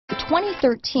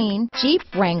2013 Jeep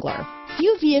Wrangler.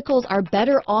 Few vehicles are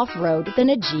better off-road than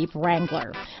a Jeep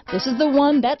Wrangler. This is the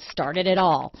one that started it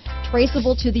all.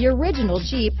 Traceable to the original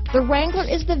Jeep, the Wrangler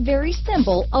is the very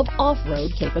symbol of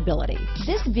off-road capability.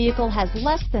 This vehicle has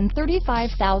less than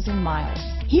 35,000 miles.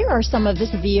 Here are some of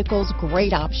this vehicle's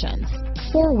great options: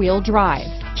 four-wheel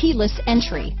drive, keyless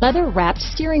entry, leather-wrapped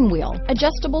steering wheel,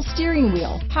 adjustable steering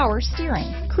wheel, power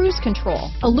steering, cruise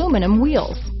control, aluminum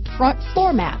wheels, front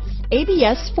floor mats,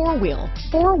 ABS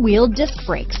four-wheel disc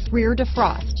brakes, rear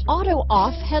defrost,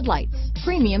 auto-off headlights,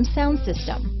 premium sound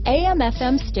system,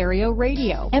 AM/FM stereo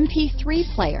radio, MP3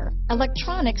 player,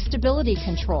 electronic stability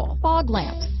control, fog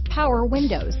lamps, power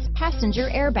windows, passenger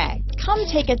airbag. Come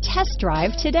take a test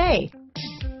drive today.